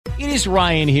It is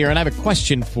Ryan here, and I have a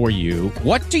question for you.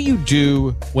 What do you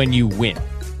do when you win?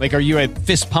 Like, are you a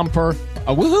fist pumper,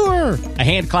 a woohooer, a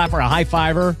hand clapper, a high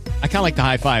fiver? I kind of like the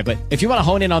high five, but if you want to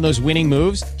hone in on those winning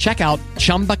moves, check out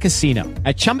Chumba Casino.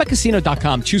 At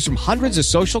ChumbaCasino.com, choose from hundreds of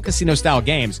social casino-style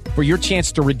games for your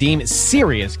chance to redeem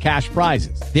serious cash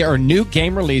prizes. There are new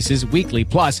game releases weekly,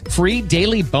 plus free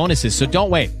daily bonuses. So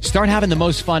don't wait. Start having the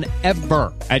most fun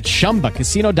ever at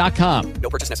ChumbaCasino.com.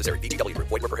 No purchase necessary. VGW. Void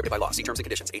where prohibited by law. See terms and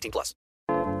conditions. 18+.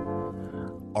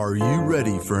 Are you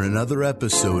ready for another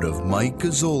episode of Mike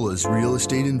Gazzola's Real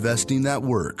Estate Investing That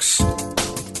Works?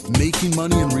 Making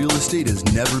money in real estate has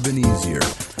never been easier.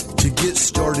 To get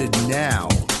started now,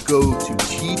 go to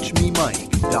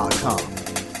teachmemike.com.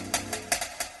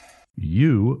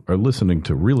 You are listening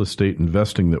to Real Estate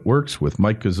Investing That Works with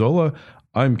Mike Gazzola.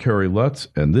 I'm Kerry Lutz,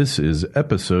 and this is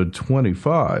episode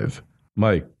 25.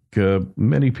 Mike,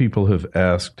 many people have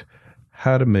asked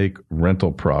how to make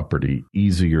rental property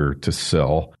easier to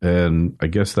sell. And I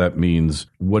guess that means,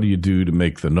 what do you do to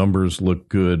make the numbers look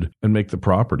good and make the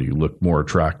property look more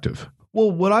attractive? Well,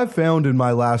 what I've found in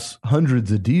my last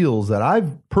hundreds of deals that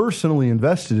I've personally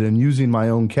invested in using my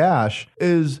own cash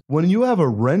is when you have a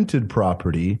rented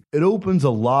property, it opens a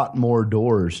lot more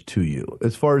doors to you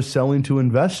as far as selling to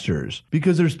investors,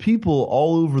 because there's people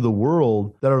all over the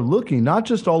world that are looking, not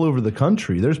just all over the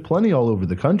country. There's plenty all over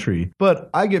the country, but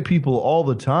I get people all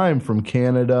the time from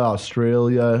Canada,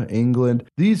 Australia, England.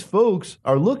 These folks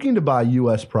are looking to buy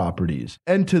U.S. properties,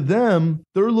 and to them,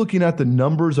 they're looking at the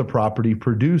numbers a property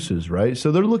produces, right?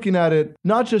 So they're looking at it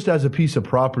not just as a piece of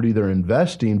property they're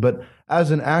investing, but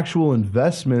as an actual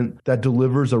investment that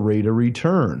delivers a rate of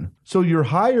return. So you're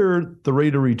higher the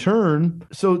rate of return.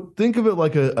 So think of it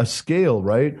like a scale,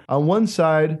 right? On one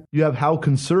side, you have how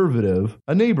conservative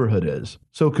a neighborhood is.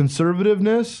 So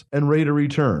conservativeness and rate of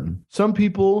return. Some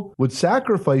people would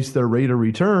sacrifice their rate of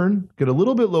return, get a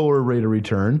little bit lower rate of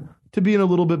return, to be in a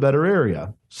little bit better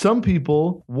area. Some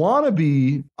people want to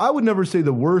be, I would never say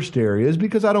the worst areas,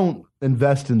 because I don't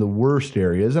invest in the worst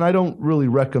areas, and I don't really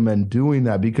recommend doing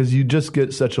that because you just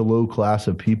get such a low class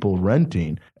of people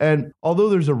renting. And although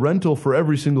there's a rental for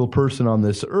every single person on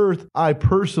this earth, I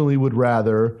personally would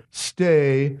rather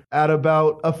stay at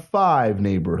about a 5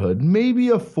 neighborhood, maybe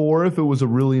a 4 if it was a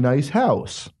really nice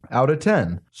house, out of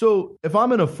 10. So if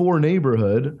I'm in a 4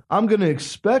 neighborhood, I'm going to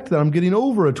expect that I'm getting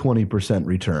over a 20%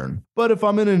 return. But if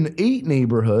I'm in an 8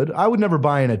 neighborhood, I would never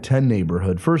buy in a 10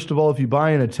 neighborhood. First of all, if you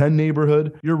buy in a 10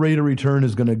 neighborhood, your rate of return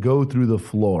is going to go through the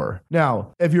floor.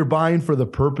 Now, if you're buying for the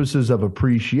purposes of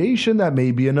appreciation, that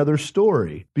may be another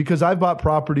story, because I've bought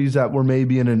properties that were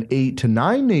maybe in an 8 to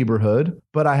 9 neighborhood,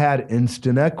 but I had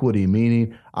instant equity,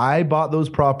 meaning I bought those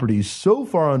properties so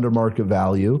far under market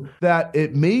value that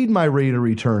it made my rate of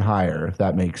return higher, if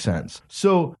that makes sense.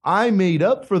 So I made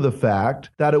up for the fact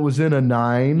that it was in a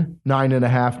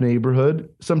 9.5 neighborhood,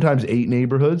 sometimes 8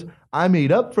 neighborhoods. I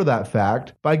made up for that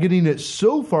fact by getting it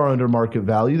so far under market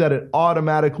value that it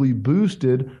automatically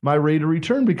boosted my rate of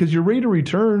return, because your rate of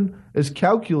return is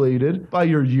calculated by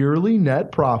your yearly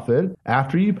net profit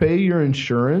after you pay your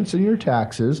insurance and your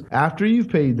taxes, after you've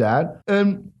paid that.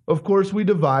 And of course, we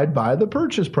divide by the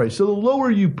purchase price. So the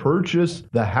lower you purchase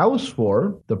the house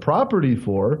for, the property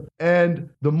for, and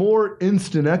the more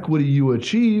instant equity you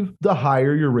achieve, the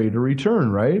higher your rate of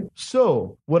return, right?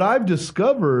 So what I've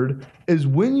discovered is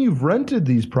when you've rented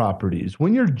these properties,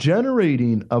 when you're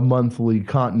generating a monthly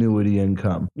continuity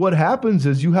income, what happens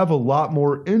is you have a lot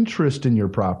more interest in your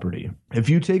property. If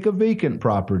you take a vacant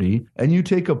property and you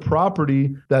take a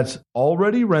property that's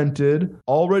already rented,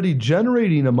 already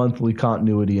generating a monthly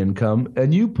continuity income,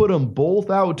 and you put them both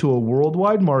out to a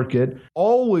worldwide market,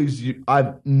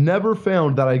 I've never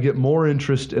found that I get more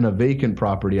interest in a vacant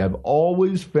property. I've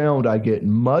always found I get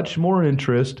much more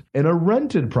interest in a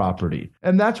rented property.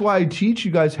 And that's why I teach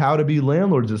you guys how to be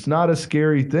landlords. It's not a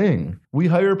scary thing. We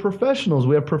hire professionals.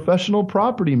 We have professional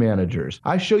property managers.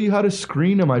 I show you how to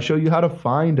screen them. I show you how to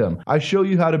find them. I show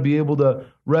you how to be able to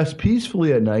rest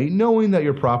peacefully at night knowing that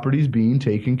your property is being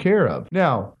taken care of.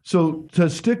 Now, so to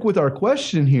stick with our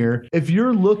question here, if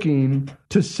you're looking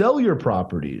to sell your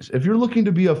properties, if you're looking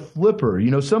to be a flipper,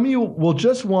 some of you will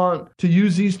just want to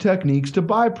use these techniques to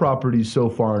buy properties so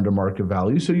far under market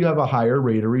value so you have a higher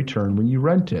rate of return when you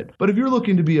rent it. But if you're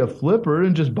looking to be a flipper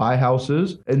and just buy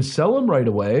houses and sell them right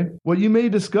away, what you may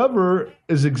discover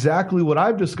is exactly what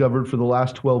I've discovered for the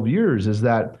last 12 years, is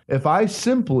that if I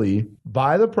simply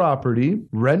buy the property,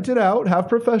 rent it out, have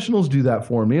professionals do that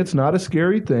for me. It's not a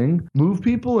scary thing. Move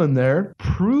people in there,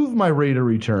 prove my rate of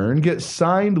return, get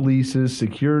signed leases,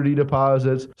 security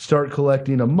deposits, start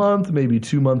collecting a month, maybe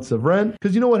 2 months of rent.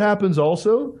 Because you know what happens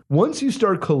also? Once you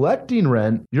start collecting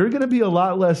rent, you're going to be a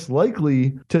lot less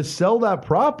likely to sell that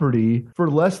property for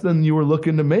less than you were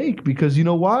looking to make, because you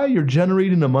know why? You're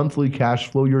generating a monthly cash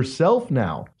flow yourself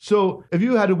now. So if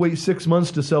you had to wait 6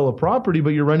 months to sell a property, but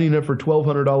you're renting it for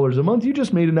 $1,200 a month, you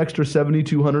just made an extra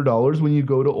 $7,200 when you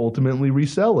go to ultimately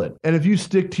resell it. And if you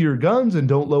stick to your guns and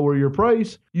don't lower your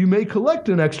price, you may collect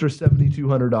an extra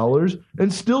 $7,200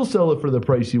 and still sell it for the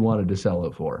price you wanted to sell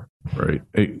it for. Right.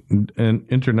 And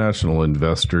international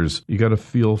investors, you got a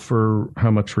feel for how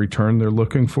much return they're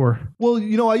looking for? Well,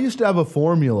 I used to have a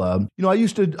formula. I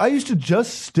used to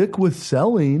just stick with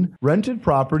selling rented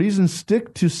properties and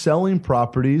stick to selling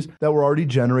properties that were already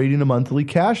generating a monthly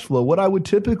cash flow. What I would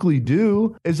typically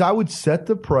do is I would set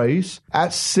the price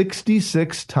at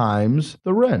 66 times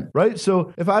the rent, right?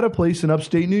 So if I had a place in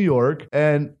upstate New York,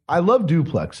 and I love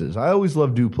duplexes. I always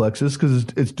love duplexes because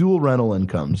it's dual rental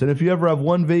incomes. And if you ever have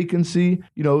one vacancy,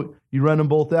 you rent them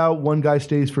both out. One guy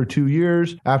stays for 2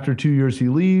 years. After 2 years, he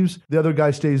leaves. The other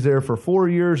guy stays there for 4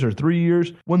 years or 3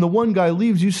 years. When the one guy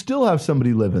leaves, you still have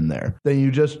somebody living there. Then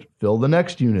you just fill the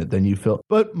next unit. Then you fill.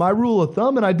 But my rule of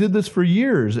thumb, and I did this for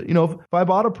years, if I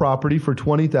bought a property for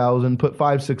 $20,000, put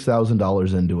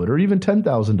 $5,000-$6,000 into it, or even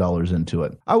 $10,000 into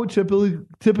it, I would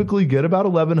typically get about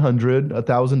 $1,100,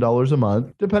 $1,000 a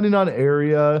month, depending on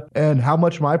area and how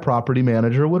much my property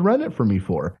manager would rent it for me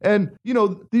for. And,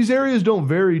 these areas don't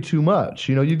vary too much.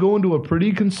 You go into a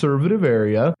pretty conservative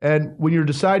area, and when you're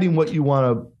deciding what you want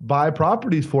to buy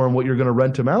properties for and what you're going to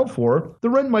rent them out for, the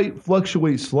rent might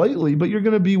fluctuate slightly, but you're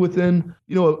going to be within,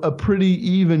 a pretty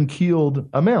even keeled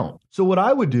amount. So what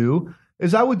I would do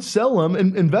is I would sell them,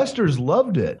 and investors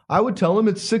loved it. I would tell them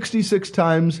it's 66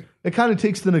 times. It kind of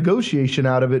takes the negotiation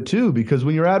out of it too, because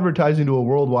when you're advertising to a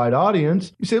worldwide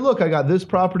audience, you say, look, I got this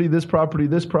property, this property,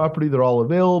 this property. They're all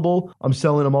available. I'm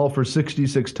selling them all for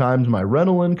 66 times my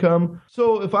rental income.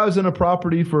 So if I was in a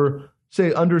property for,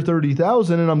 say, under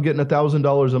 $30,000 and I'm getting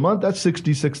 $1,000 a month, that's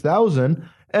 $66,000.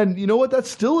 And you know what?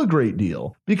 That's still a great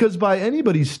deal, because by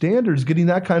anybody's standards, getting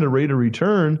that kind of rate of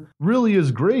return really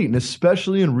is great. And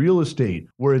especially in real estate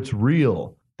where it's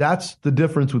real. That's the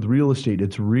difference with real estate.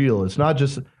 It's real. It's not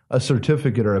just a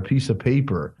certificate or a piece of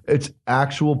paper. It's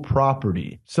actual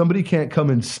property. Somebody can't come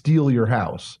and steal your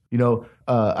house.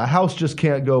 A house just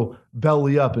can't go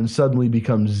belly up and suddenly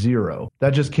become zero. That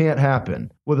just can't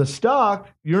happen. With a stock,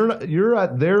 you're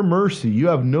at their mercy. You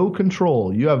have no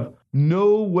control. You have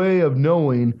no way of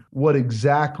knowing what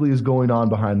exactly is going on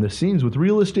behind the scenes. With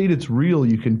real estate, it's real.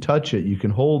 You can touch it. You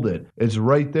can hold it. It's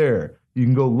right there. You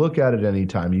can go look at it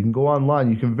anytime. You can go online.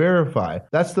 You can verify.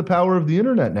 That's the power of the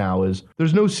internet now, is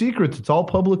there's no secrets. It's all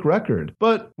public record.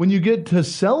 But when you get to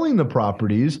selling the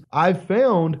properties, I've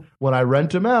found when I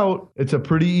rent them out, it's a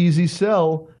pretty easy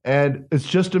sell. And it's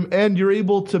just, and you're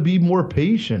able to be more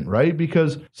patient, right?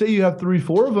 Because say you have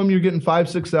 3-4 of them, you're getting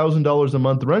 $5,000-$6,000 a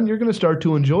month rent. You're going to start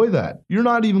to enjoy that. You're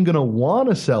not even going to want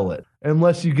to sell it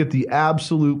unless you get the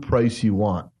absolute price you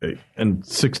want. And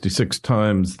 66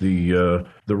 times the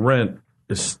rent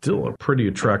is still a pretty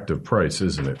attractive price,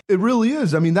 isn't it? It really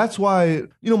is. I mean, that's why,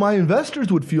 my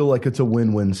investors would feel like it's a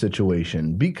win-win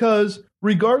situation, because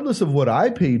regardless of what I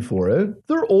paid for it,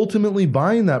 they're ultimately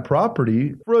buying that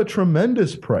property for a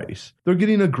tremendous price. They're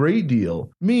getting a great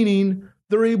deal, meaning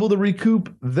they're able to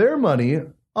recoup their money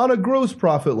on a gross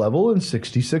profit level in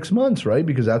 66 months, right?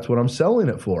 Because that's what I'm selling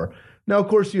it for. Now, of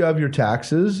course, you have your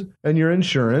taxes and your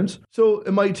insurance, so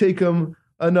it might take them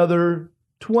another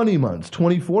 20 months,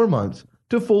 24 months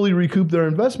to fully recoup their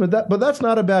investment. But that's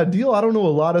not a bad deal. I don't know a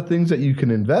lot of things that you can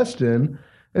invest in,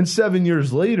 and 7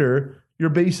 years later, your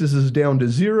basis is down to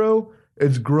zero,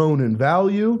 it's grown in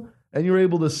value, and you're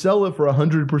able to sell it for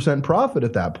 100% profit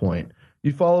at that point.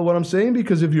 You follow what I'm saying?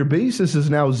 Because if your basis is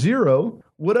now zero,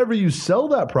 whatever you sell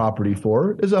that property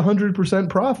for is 100%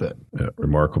 profit. Yeah,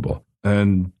 remarkable.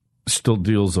 And still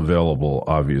deals available,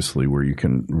 obviously, where you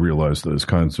can realize those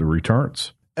kinds of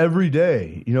returns. Every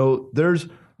day, there's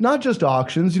not just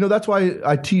auctions. That's why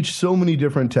I teach so many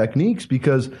different techniques,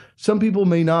 because some people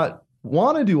may not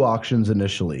want to do auctions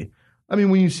initially. I mean,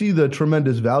 when you see the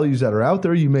tremendous values that are out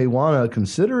there, you may want to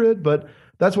consider it, but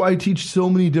that's why I teach so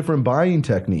many different buying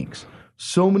techniques,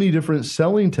 so many different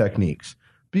selling techniques,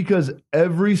 because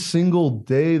every single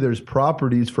day there's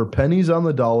properties for pennies on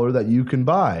the dollar that you can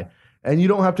buy, and you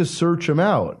don't have to search them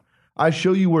out. I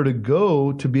show you where to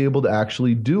go to be able to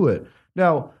actually do it.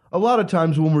 Now, a lot of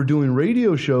times when we're doing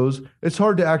radio shows, it's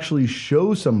hard to actually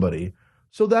show somebody.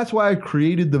 So that's why I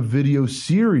created the video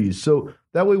series. So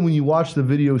That way, when you watch the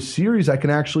video series, I can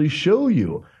actually show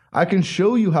you. I can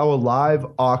show you how a live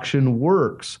auction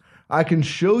works. I can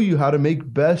show you how to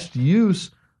make best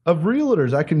use of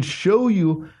realtors. I can show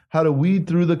you how to weed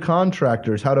through the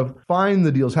contractors, how to find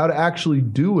the deals, how to actually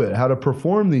do it, how to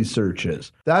perform these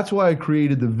searches. That's why I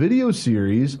created the video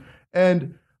series.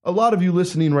 And a lot of you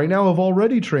listening right now have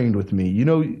already trained with me. You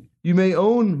know, you may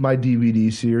own my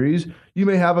DVD series. You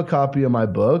may have a copy of my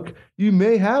book. You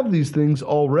may have these things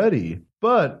already.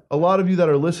 But a lot of you that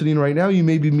are listening right now, you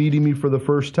may be meeting me for the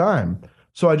first time.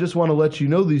 So I just want to let you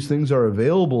know these things are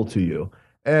available to you.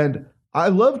 And I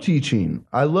love teaching.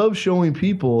 I love showing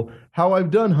people how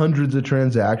I've done hundreds of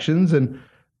transactions and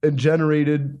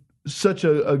generated such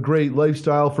a great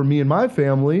lifestyle for me and my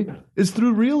family is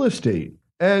through real estate.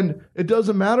 And it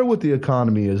doesn't matter what the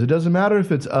economy is. It doesn't matter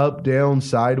if it's up, down,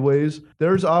 sideways.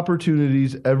 There's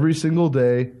opportunities every single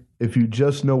day if you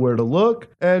just know where to look.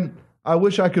 And I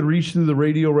wish I could reach through the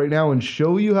radio right now and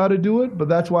show you how to do it, but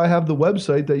that's why I have the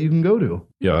website that you can go to.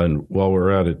 Yeah, and while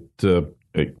we're at it,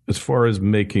 as far as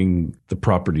making the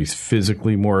properties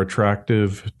physically more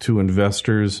attractive to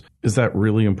investors, is that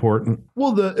really important?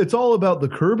 Well, it's all about the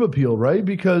curb appeal, right?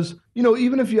 Because, you know,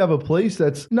 even if you have a place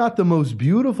that's not the most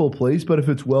beautiful place, but if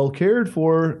it's well cared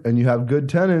for and you have good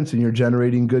tenants and you're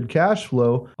generating good cash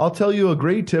flow, I'll tell you a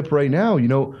great tip right now. You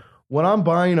know, when I'm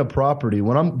buying a property,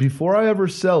 before I ever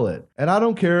sell it, and I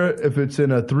don't care if it's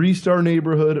in a 3-star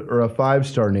neighborhood or a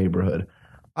 5-star neighborhood,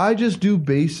 I just do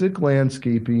basic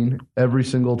landscaping every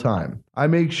single time. I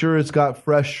make sure it's got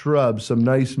fresh shrubs, some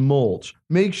nice mulch.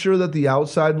 Make sure that the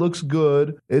outside looks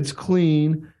good, it's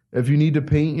clean. If you need to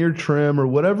paint your trim or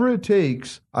whatever it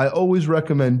takes, I always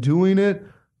recommend doing it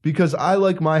because I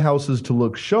like my houses to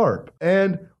look sharp.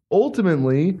 And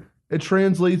ultimately, it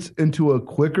translates into a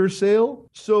quicker sale.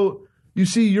 So you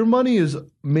see, your money is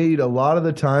made a lot of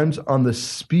the times on the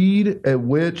speed at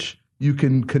which you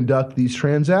can conduct these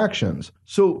transactions.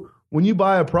 So when you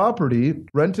buy a property,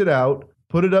 rent it out,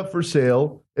 put it up for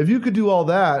sale, if you could do all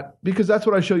that, because that's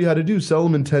what I show you how to do, sell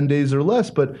them in 10 days or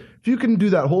less. But if you can do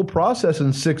that whole process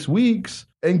in 6 weeks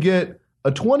and get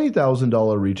a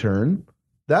 $20,000 return,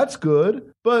 that's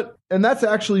good. And that's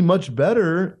actually much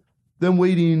better than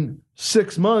waiting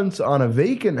 6 months on a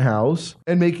vacant house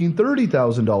and making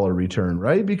 $30,000 return,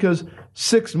 right? Because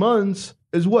 6 months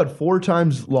is what, 4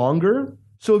 times longer?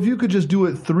 So if you could just do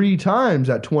it 3 times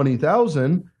at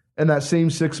 $20,000 and that same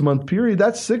 6-month period,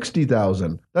 that's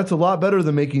 $60,000. That's a lot better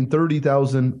than making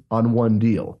 $30,000 on one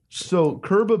deal. So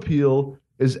curb appeal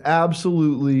is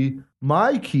absolutely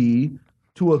my key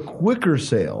to a quicker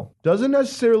sale. Doesn't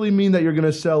necessarily mean that you're going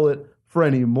to sell it for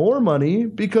any more money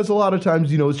because a lot of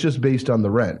times, you know, it's just based on the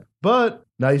rent. But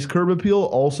nice curb appeal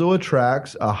also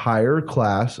attracts a higher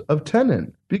class of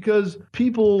tenant because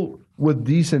people with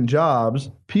decent jobs,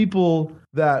 people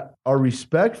that are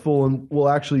respectful and will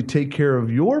actually take care of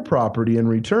your property in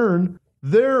return,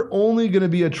 they're only going to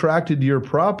be attracted to your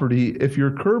property if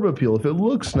your curb appeal, if it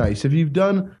looks nice, if you've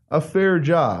done a fair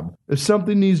job. If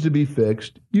something needs to be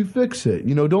fixed, you fix it.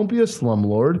 You know, don't be a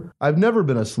slumlord. I've never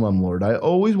been a slumlord. I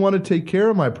always want to take care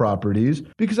of my properties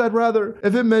because I'd rather,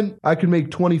 if it meant I could make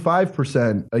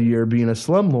 25% a year being a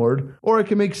slumlord, or I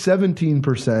can make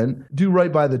 17%, do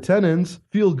right by the tenants,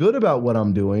 feel good about what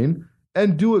I'm doing,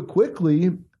 and do it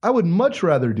quickly, I would much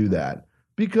rather do that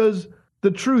because the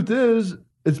truth is,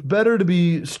 it's better to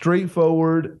be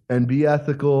straightforward and be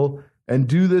ethical and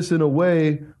do this in a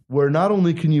way where not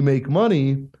only can you make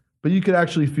money, but you could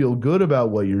actually feel good about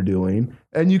what you're doing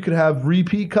and you could have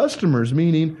repeat customers,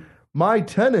 meaning my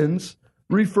tenants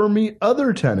refer me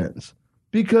other tenants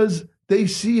because they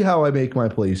see how I make my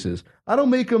places. I don't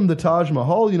make them the Taj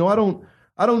Mahal. You know,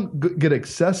 I don't get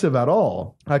excessive at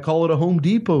all. I call it a Home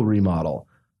Depot remodel.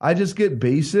 I just get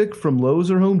basic from Lowe's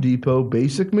or Home Depot,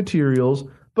 basic materials,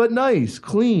 but nice,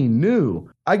 clean, new.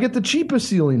 I get the cheapest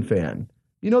ceiling fan.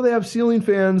 You know, they have ceiling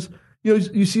fans. You know,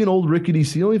 you see an old rickety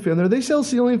ceiling fan there. They sell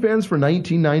ceiling fans for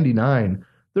 $19.99.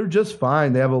 They're just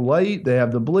fine. They have a light. They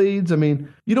have the blades. I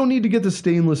mean, you don't need to get the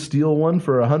stainless steel one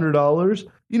for $100.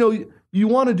 You know, you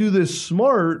want to do this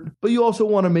smart, but you also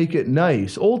want to make it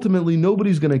nice. Ultimately,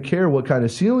 nobody's going to care what kind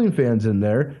of ceiling fan's in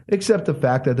there, except the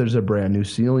fact that there's a brand new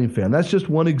ceiling fan. That's just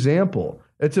one example.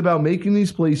 It's about making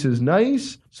these places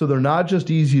nice so they're not just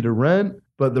easy to rent,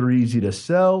 but they're easy to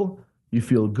sell. You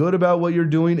feel good about what you're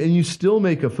doing, and you still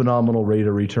make a phenomenal rate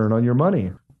of return on your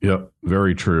money. Yep,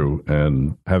 very true.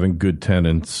 And having good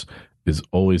tenants is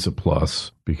always a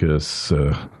plus because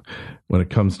when it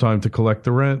comes time to collect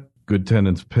the rent, good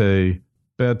tenants pay,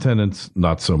 bad tenants,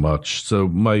 not so much. So,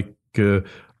 Mike,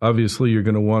 obviously you're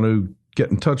going to want to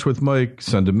get in touch with Mike,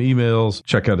 send him emails,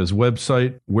 check out his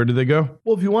website, where do they go?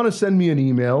 Well, if you want to send me an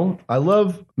email, I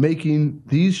love making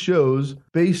these shows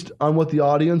based on what the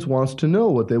audience wants to know,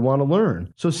 what they want to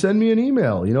learn. So send me an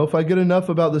email. You know, if I get enough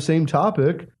about the same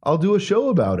topic, I'll do a show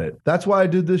about it. That's why I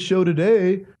did this show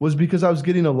today, was because I was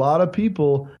getting a lot of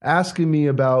people asking me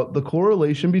about the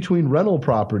correlation between rental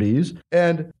properties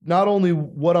and not only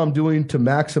what I'm doing to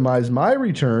maximize my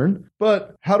return,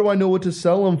 but how do I know what to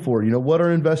sell them for? You know, what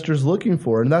are investors looking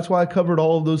for? And that's why I covered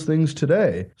all of those things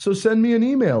today. So send me an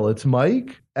email. It's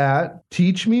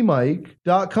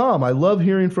mike@teachmemike.com. I love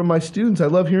hearing from my students. I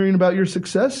love hearing about your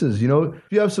successes. You know, if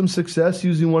you have some success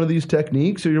using one of these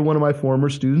techniques or you're one of my former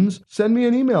students, send me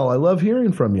an email. I love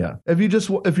hearing from you.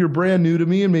 If you're brand new to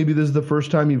me and maybe this is the first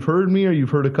time you've heard me or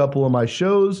you've heard a couple of my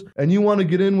shows and you want to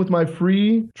get in with my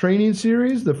free training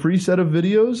series, the free set of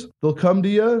videos, they'll come to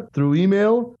you through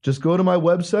email. Just go to my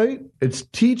website. It's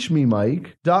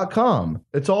teachmemike.com.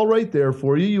 It's all right there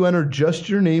for you. You enter just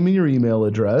your name and your email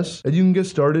address and you can get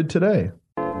started today.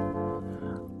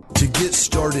 To get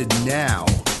started now,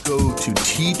 go to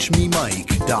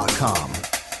teachmemike.com.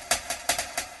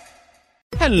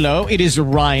 Hello, it is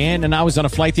Ryan, and I was on a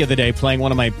flight the other day playing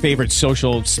one of my favorite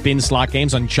social spin slot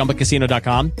games on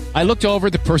ChumbaCasino.com. I looked over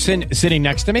at the person sitting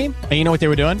next to me, and you know what they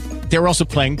were doing? They were also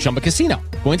playing Chumba Casino.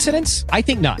 Coincidence? I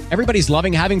think not. Everybody's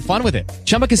loving having fun with it.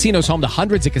 Chumba Casino is home to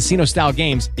hundreds of casino-style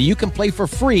games that you can play for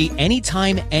free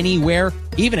anytime, anywhere,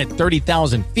 even at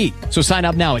 30,000 feet. So sign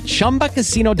up now at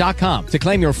ChumbaCasino.com to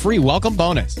claim your free welcome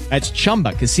bonus. That's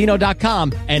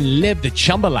ChumbaCasino.com and live the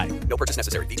Chumba life. No purchase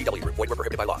necessary. VGW Group. Void where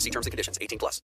prohibited by law. See terms and conditions. 18+.